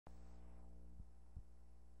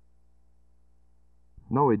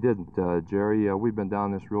No, we didn't, Jerry. We've been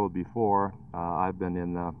down this road before. I've been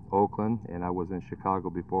in Oakland, and I was in Chicago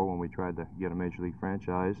before when we tried to get a Major League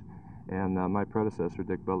franchise. And my predecessor,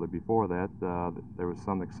 Dick Butler, before that, there was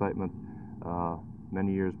some excitement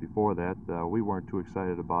many years before that. We weren't too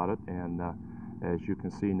excited about it, and as you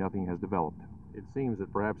can see, nothing has developed. It seems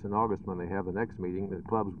that perhaps in August, when they have the next meeting, the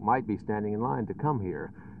clubs might be standing in line to come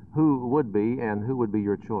here. Who would be, and who would be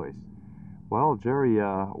your choice? Well, Jerry,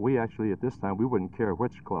 we actually, at this time, we wouldn't care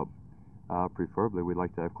which club. Preferably, we'd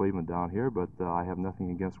like to have Cleveland down here, but I have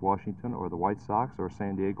nothing against Washington or the White Sox or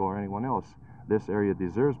San Diego or anyone else. This area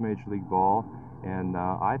deserves Major League ball, and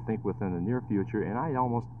I think within the near future, and I'd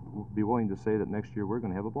almost be willing to say that next year we're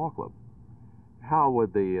going to have a ball club. How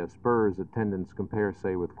would the Spurs attendance compare,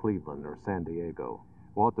 say, with Cleveland or San Diego?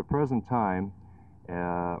 Well, at the present time,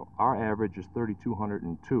 our average is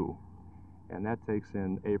 3,202. And that takes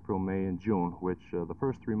in April, May, and June, which the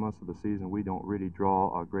first 3 months of the season we don't really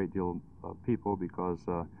draw a great deal of people because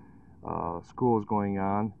school is going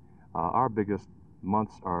on. Our biggest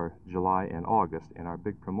months are July and August, and our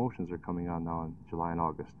big promotions are coming on now in July and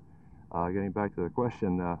August. Getting back to the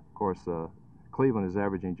question, of course, Cleveland is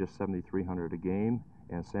averaging just 7,300 a game,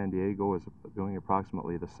 and San Diego is doing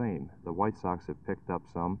approximately the same. The White Sox have picked up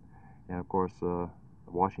some, and of course,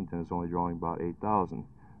 Washington is only drawing about 8,000.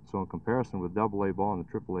 So in comparison with AA ball and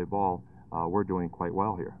the AAA ball, we're doing quite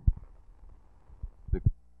well here.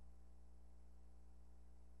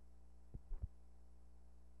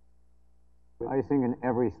 I think in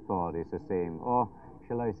every sport is the same, or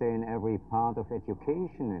shall I say in every part of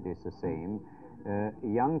education it is the same.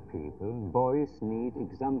 Young people, boys, need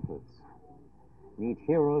examples, need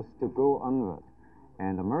heroes to go onward.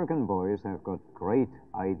 And American boys have got great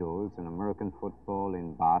idols in American football,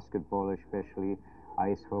 in basketball especially,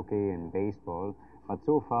 ice hockey and baseball, but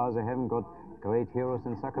so far they haven't got great heroes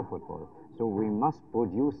in soccer football. So we must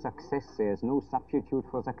produce success. There's no substitute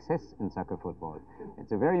for success in soccer football. At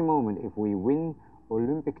the very moment, if we win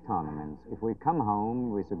Olympic tournaments, if we come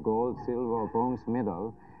home with a gold, silver, or bronze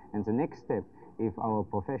medal, and the next step, if our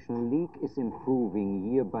professional league is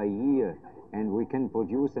improving year by year, and we can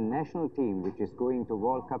produce a national team which is going to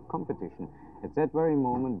World Cup competition, at that very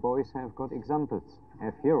moment, boys have got examples,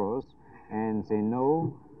 have heroes, and they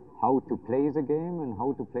know how to play the game and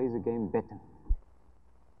how to play the game better.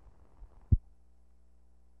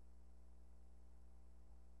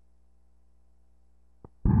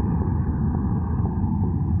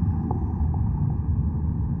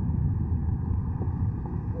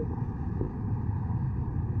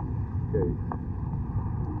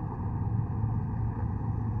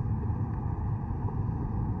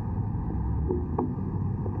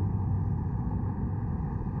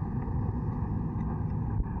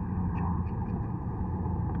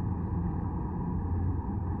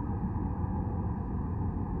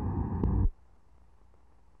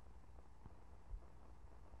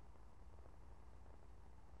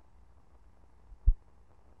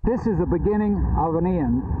 This is the beginning of an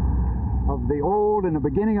end of the old and the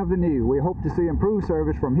beginning of the new. We hope to see improved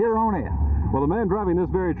service from here on in. Well, the man driving this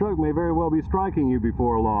very truck may very well be striking you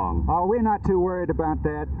before long. Oh, we're not too worried about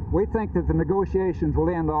that. We think that the negotiations will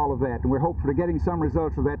end all of that, and we're hopeful of getting some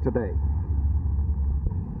results of that today.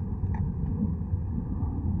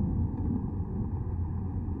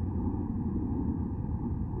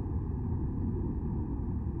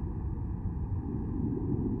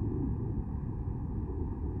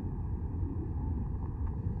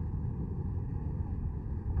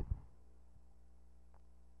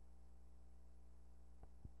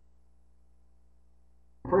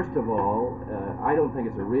 First of all, I don't think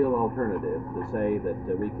it's a real alternative to say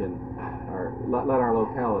that we can let our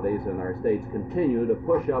localities and our states continue to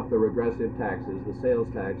push up the regressive taxes, the sales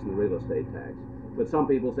tax and the real estate tax. But some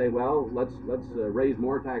people say, well, let's raise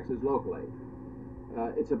more taxes locally.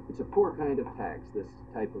 It's a poor kind of tax, this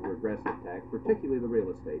type of regressive tax, particularly the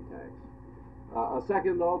real estate tax. A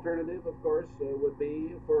second alternative, of course, would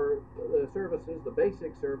be for the services, the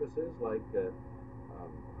basic services like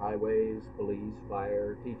highways, police,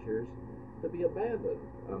 fire, teachers, to be abandoned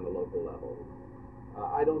on the local level.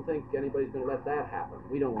 I don't think anybody's going to let that happen.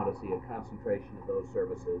 We don't want to see a concentration of those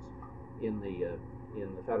services in the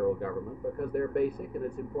federal government because they're basic and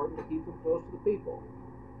it's important to keep them close to the people.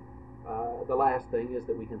 The last thing is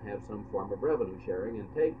that we can have some form of revenue sharing and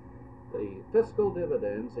take the fiscal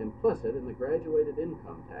dividends implicit in the graduated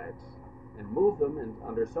income tax and move them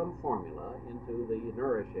under some formula into the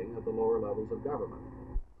nourishing of the lower levels of government.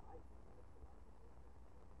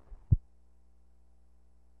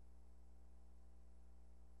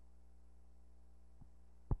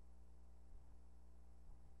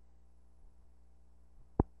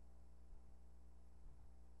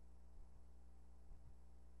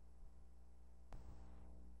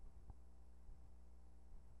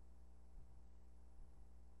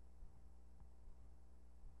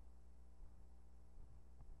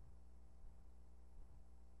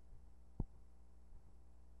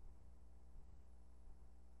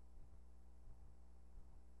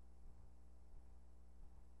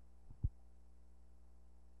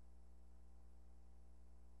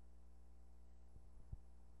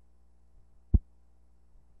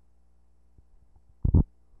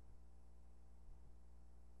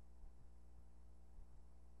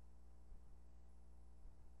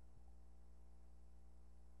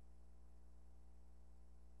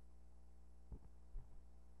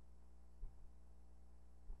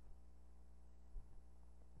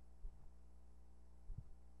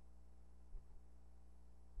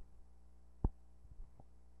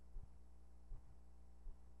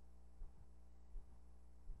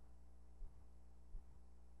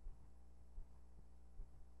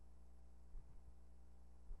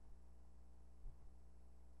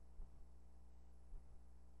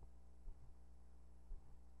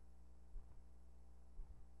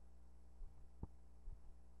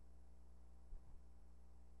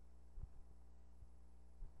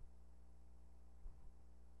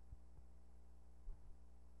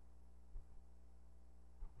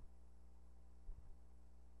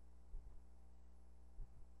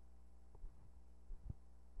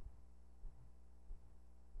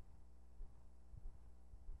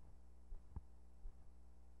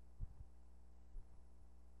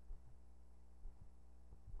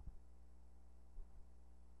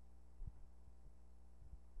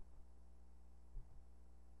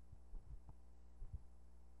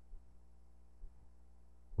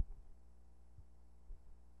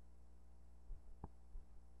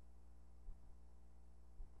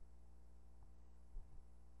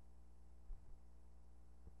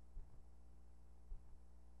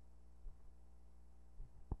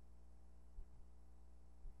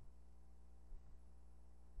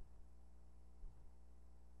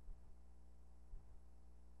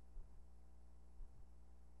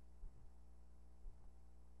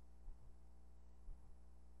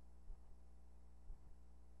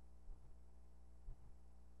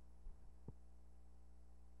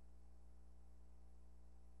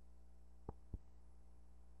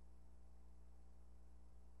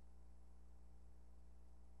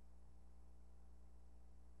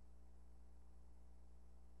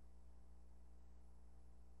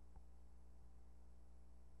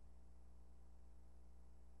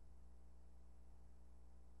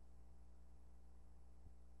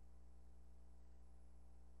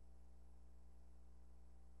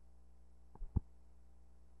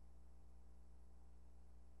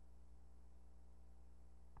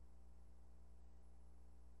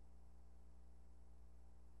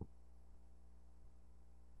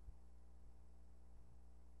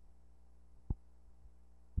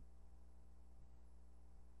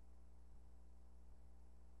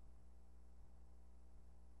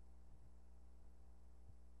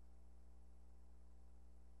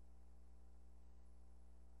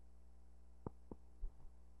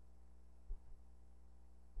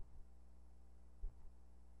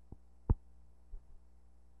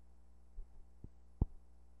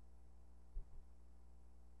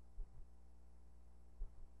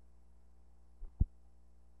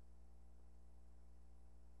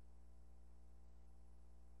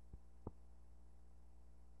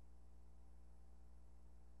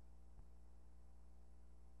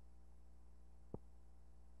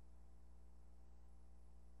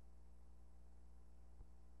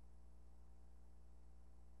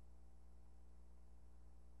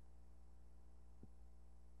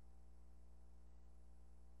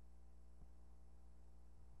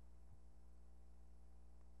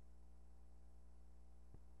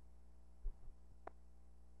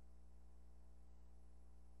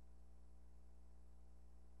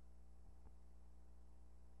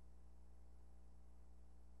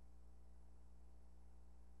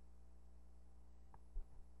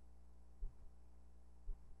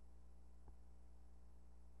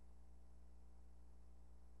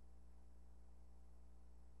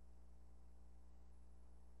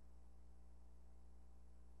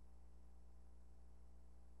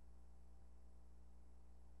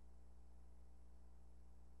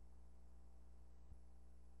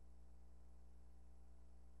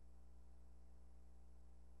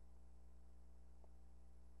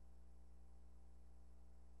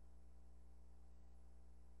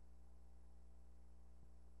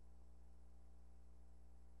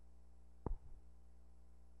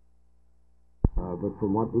 but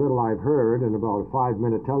from what little I've heard in about a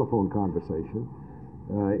 5-minute telephone conversation,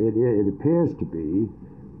 it appears to be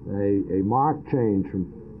a marked change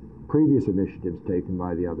from previous initiatives taken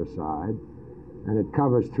by the other side, and it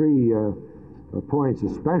covers 3 points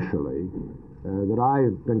especially that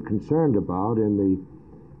I've been concerned about in the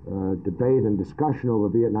debate and discussion over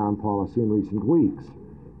Vietnam policy in recent weeks.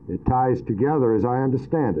 It ties together, as I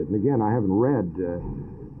understand it, and again, I haven't read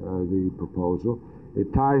the proposal,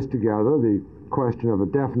 it ties together the question of a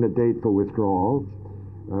definite date for withdrawal,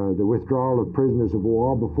 the withdrawal of prisoners of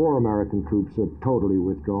war before American troops are totally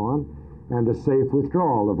withdrawn, and the safe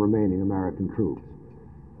withdrawal of remaining American troops.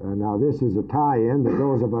 Now, this is a tie-in that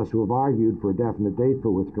those of us who have argued for a definite date for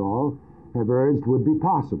withdrawal have urged would be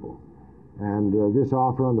possible. And this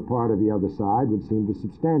offer on the part of the other side would seem to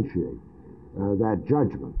substantiate that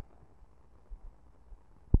judgment.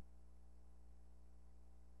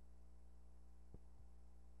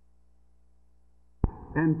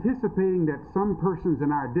 Anticipating that some persons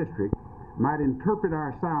in our district might interpret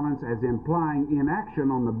our silence as implying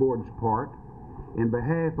inaction on the board's part in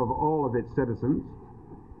behalf of all of its citizens,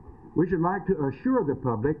 we should like to assure the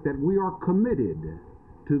public that we are committed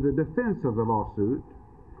to the defense of the lawsuit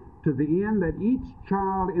to the end that each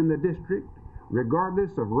child in the district,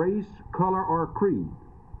 regardless of race, color, or creed,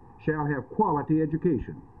 shall have quality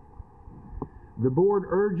education. The board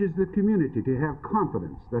urges the community to have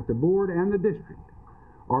confidence that the board and the district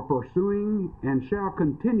are pursuing and shall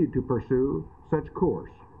continue to pursue such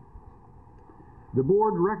course. The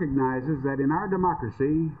board recognizes that in our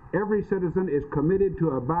democracy, every citizen is committed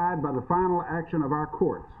to abide by the final action of our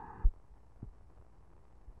courts.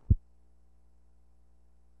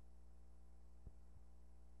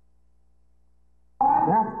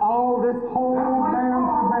 That's all this whole damn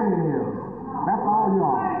shebang is. That's all you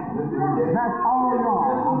are. That's all you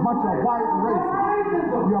are. A bunch of white racists.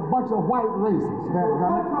 You're a bunch of white racists.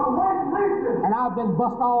 And I've been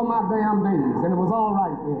bust all my damn days, and it was all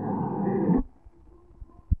right then.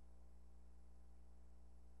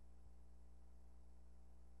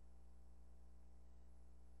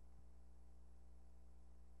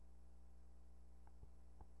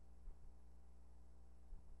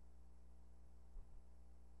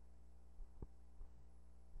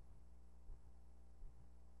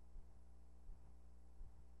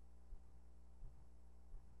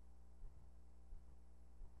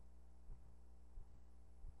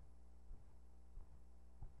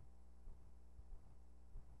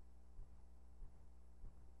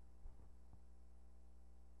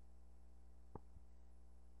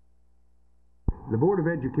 The Board of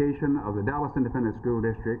Education of the Dallas Independent School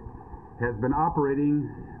District has been operating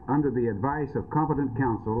under the advice of competent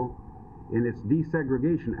counsel in its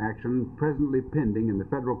desegregation action presently pending in the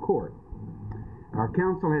federal court. Our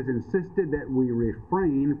counsel has insisted that we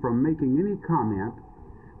refrain from making any comment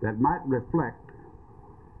that might reflect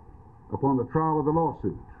upon the trial of the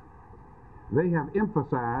lawsuit. They have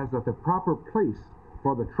emphasized that the proper place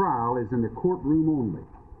for the trial is in the courtroom only.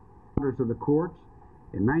 Orders of the courts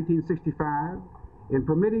in 1965 in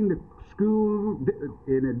permitting the school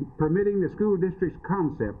district's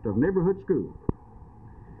concept of neighborhood schools,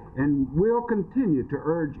 and will continue to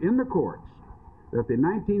urge in the courts that the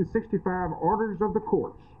 1965 orders of the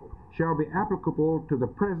courts shall be applicable to the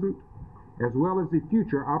present as well as the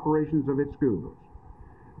future operations of its schools.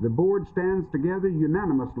 The board stands together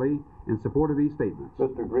unanimously in support of these statements.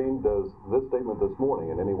 Mr. Green, does this statement this morning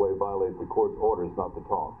in any way violate the court's orders not to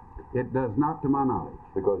talk? It does not, to my knowledge.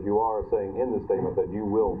 Because you are saying in the statement that you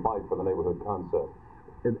will fight for the neighborhood concept.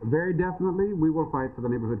 Very definitely, we will fight for the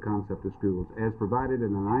neighborhood concept of schools as provided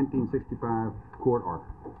in the 1965 court order.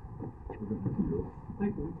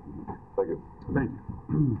 Thank you. Thank you. Thank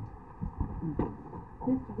you.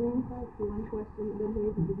 Mr. Green, I have one question and then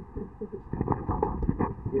maybe the specific.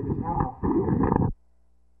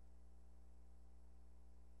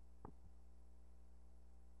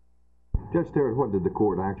 Judge Sterrett, what did the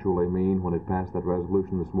court actually mean when it passed that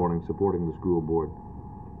resolution this morning supporting the school board?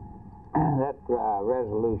 That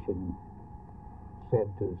resolution said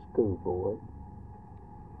to the school board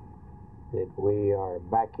that we are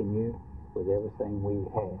backing you with everything we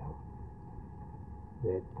have,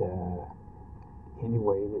 that any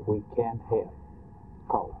way that we can help,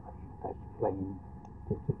 call us. That's plain,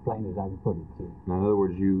 just as plain as I can put it to you. Now, in other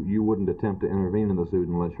words, you wouldn't attempt to intervene in the suit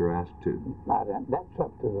unless you're asked to. Now, that's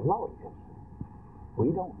up to the lawyers.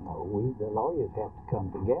 We don't know. The lawyers have to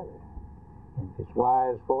come together. And if it's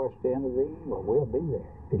wise for us to intervene, well, we'll be there.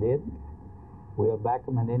 If it isn't, we'll back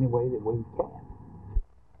them in any way that we can.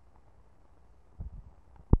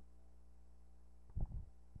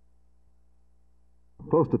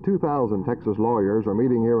 Close to 2,000 Texas lawyers are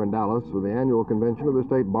meeting here in Dallas for the annual convention of the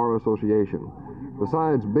State Bar Association.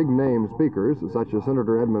 Besides big-name speakers, such as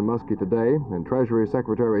Senator Edmund Muskie today and Treasury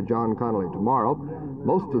Secretary John Connally tomorrow,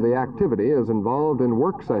 most of the activity is involved in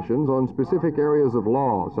work sessions on specific areas of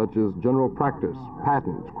law, such as general practice,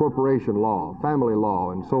 patents, corporation law, family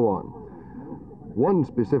law, and so on. One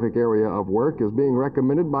specific area of work is being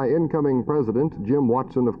recommended by incoming President Jim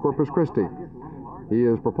Watson of Corpus Christi. He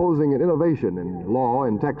is proposing an innovation in law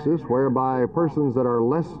in Texas whereby persons that are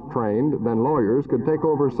less trained than lawyers could take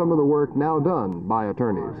over some of the work now done by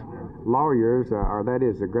attorneys. Lawyers, or that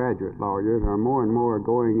is the graduate lawyers, are more and more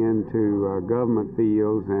going into government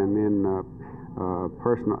fields and in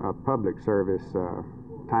public service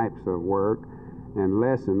types of work, and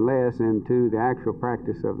less into the actual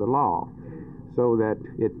practice of the law, so that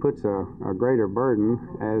it puts a greater burden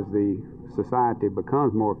as the society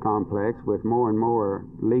becomes more complex with more and more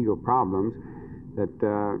legal problems, that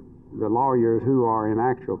the lawyers who are in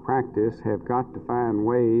actual practice have got to find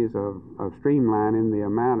ways of streamlining the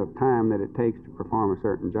amount of time that it takes to perform a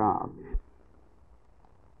certain job.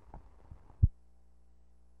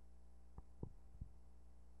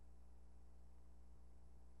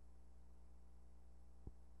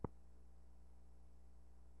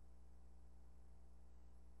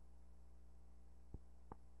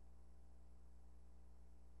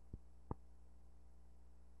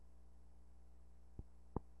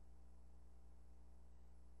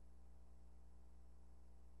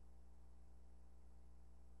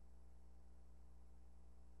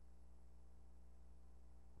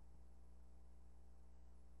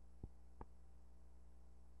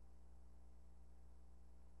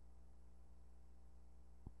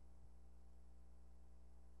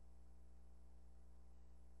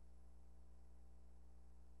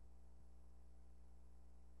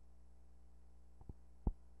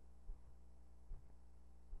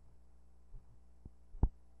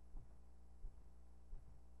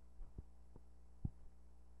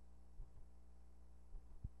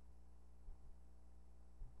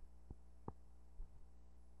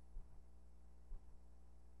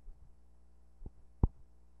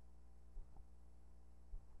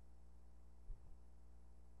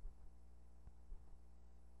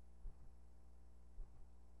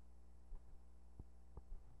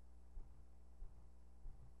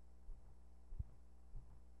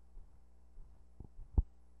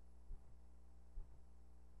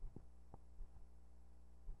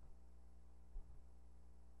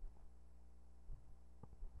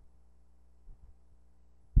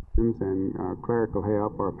 And clerical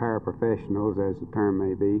help, or paraprofessionals as the term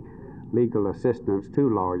may be, legal assistants to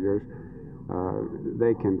lawyers,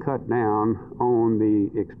 they can cut down on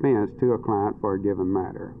the expense to a client for a given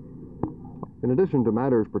matter. In addition to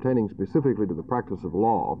matters pertaining specifically to the practice of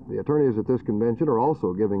law, the attorneys at this convention are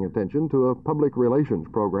also giving attention to a public relations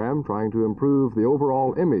program trying to improve the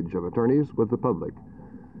overall image of attorneys with the public.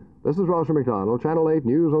 This is Roger McDonald, Channel 8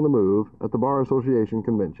 News on the Move at the Bar Association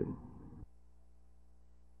Convention.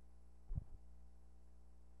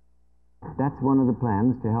 That's one of the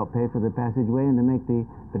plans, to help pay for the passageway and to make the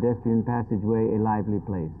pedestrian passageway a lively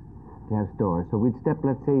place, to have stores. So we'd step,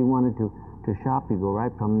 let's say you wanted to shop, you go right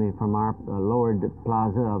from our lowered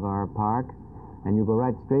plaza of our park, and you go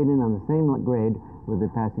right straight in on the same grade with the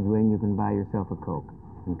passageway, and you can buy yourself a Coke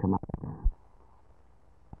and come out there.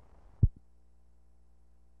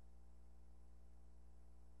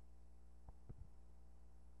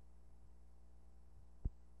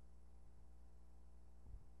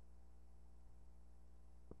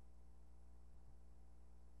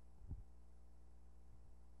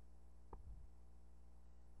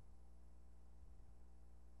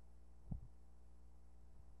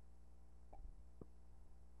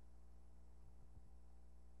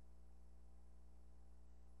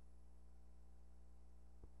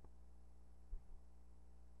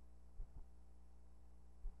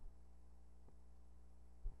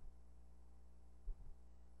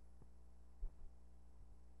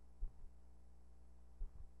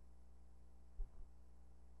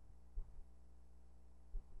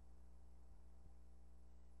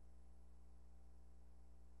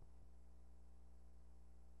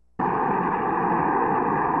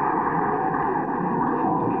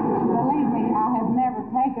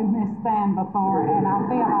 Taken this stand before, and I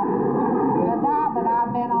feel like the diet that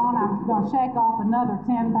I've been on, I'm going to shake off another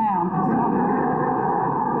 10 pounds or something.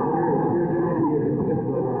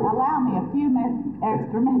 Allow me a few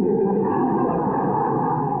extra minutes.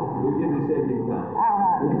 We'll give you shaking time. All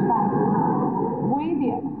right, fine.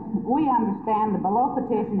 We understand the below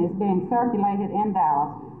petition is being circulated in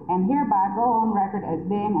Dallas, and hereby go on record as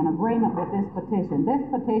being in agreement with this petition. This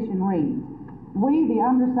petition reads, We, the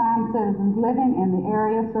undersigned citizens living in the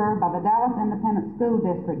area served by the Dallas Independent School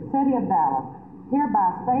District, City of Dallas,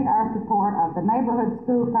 hereby state our support of the neighborhood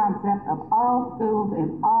school concept of all schools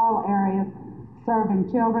in all areas serving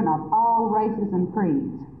children of all races and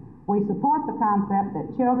creeds. We support the concept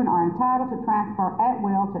that children are entitled to transfer at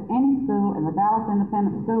will to any school in the Dallas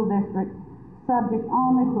Independent School District, subject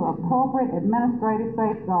only to appropriate administrative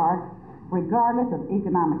safeguards, regardless of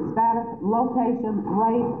economic status, location,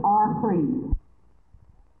 race, or creed.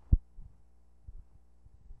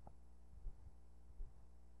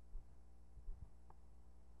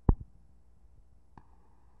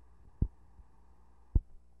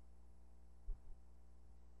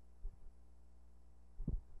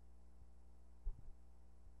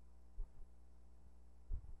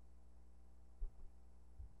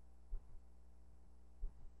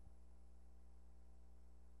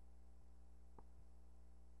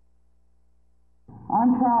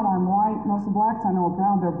 I'm proud I'm white. Most of the blacks I know are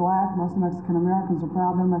proud they're black. Most Mexican Americans are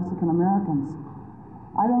proud they're Mexican Americans.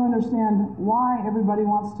 I don't understand why everybody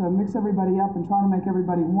wants to mix everybody up and try to make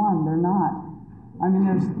everybody one. They're not. I mean,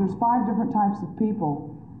 there's 5 different types of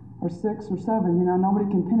people, or 6 or 7. You know, nobody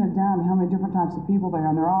can pin it down to how many different types of people they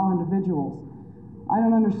are, and they're all individuals. I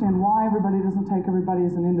don't understand why everybody doesn't take everybody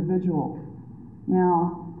as an individual.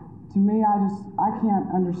 Now, to me, I can't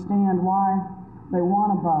understand why they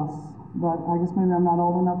want a bus. But I guess maybe I'm not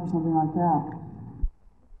old enough or something like that.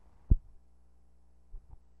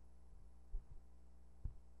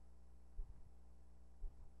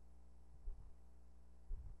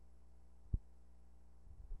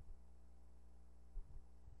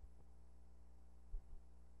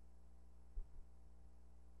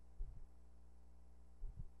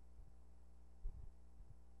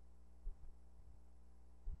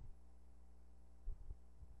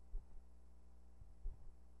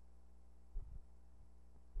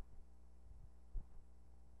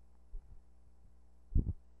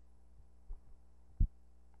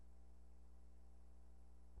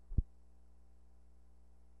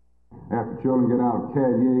 After children get out of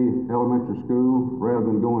Cadier Elementary School,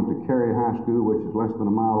 rather than going to Cary High School, which is less than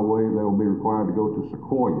a mile away, they will be required to go to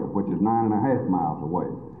Sequoia, which is 9.5 miles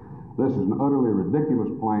away. This is an utterly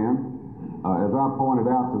ridiculous plan. As I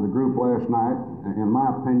pointed out to the group last night, in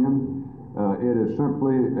my opinion, it is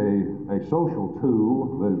simply a social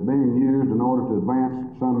tool that is being used in order to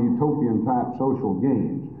advance some utopian-type social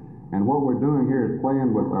gains. And what we're doing here is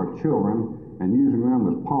playing with our children and using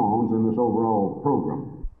them as pawns in this overall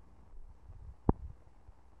program.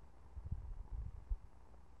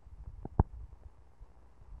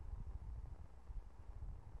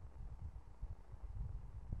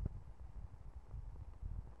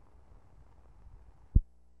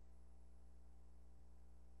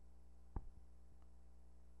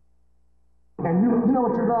 And you know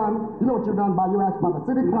what you've done? You know what you've done by your action, by the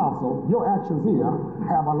city council, your actions here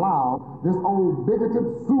have allowed this old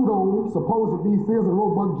bigoted, pseudo, supposed Cesar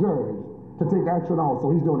Roebuck judge to take action on.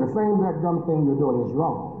 So he's doing the same that dumb thing you're doing is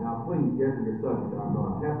wrong. Now please get to your subject. I'm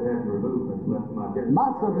going to have you removed, Mr. Lefton. I'll give you My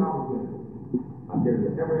every subject. opportunity. I'll give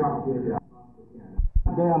you every opportunity I possibly can.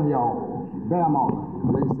 Damn y'all. Damn all of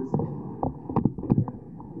you. Racist.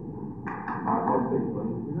 All right, let's speak,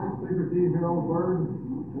 please. Is that Speaker D here, old bird?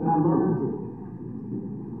 And I learned too.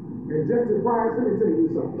 And Justice Price, let me tell you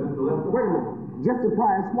something. Wait a minute. Justice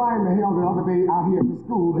Price, why in the hell the other day out here at the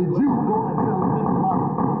school did you go and tell the people about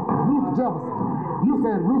Ruth Jefferson? You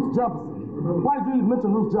said Ruth Jefferson. Why did you even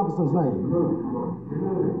mention Ruth Jefferson's name?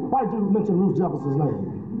 Why did you mention Ruth Jefferson's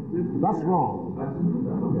name? That's wrong.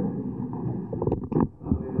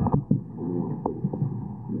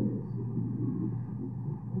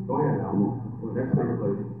 Go ahead, Al. Next speaker,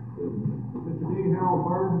 please. Mr. D. Harold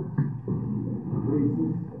Bird.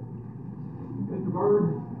 Mr. Bird.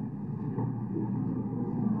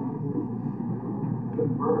 Mr.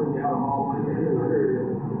 Bird in the outer hall, please.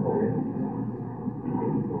 Okay.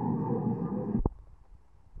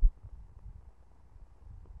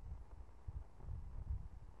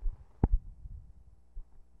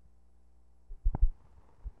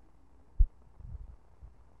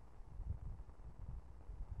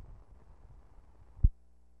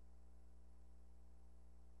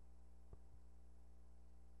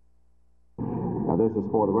 Now this is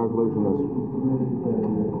for the resolution that's,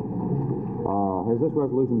 has this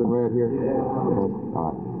resolution been read here? Yeah. All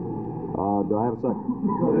right. Do I have a second?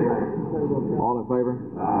 All in favor?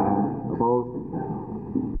 Opposed?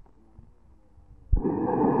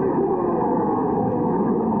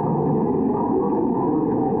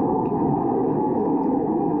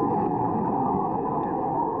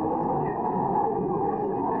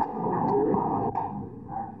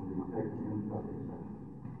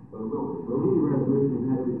 Will he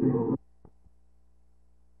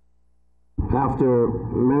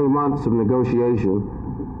many months of negotiation,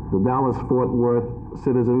 the Dallas-Fort Worth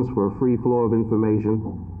Citizens for a Free Flow of Information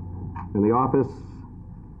and the office,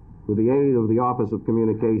 with the aid of the Office of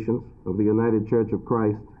Communications of the United Church of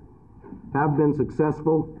Christ, have been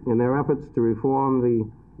successful in their efforts to reform the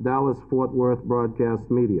Dallas-Fort Worth broadcast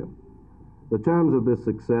media. The terms of this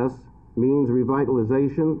success means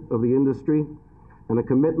revitalization of the industry and a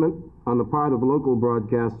commitment on the part of local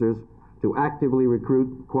broadcasters to actively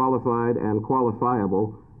recruit qualified and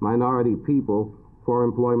qualifiable minority people for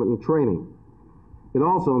employment and training. It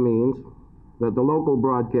also means that the local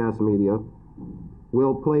broadcast media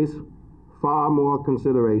will place far more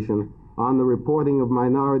consideration on the reporting of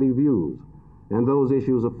minority views and those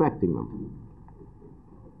issues affecting them.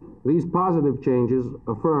 These positive changes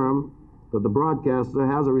affirm that the broadcaster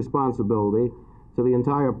has a responsibility to the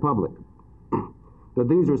entire public. That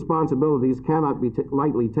these responsibilities cannot be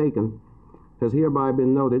lightly taken has hereby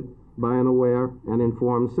been noted by an aware and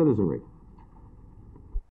informed citizenry.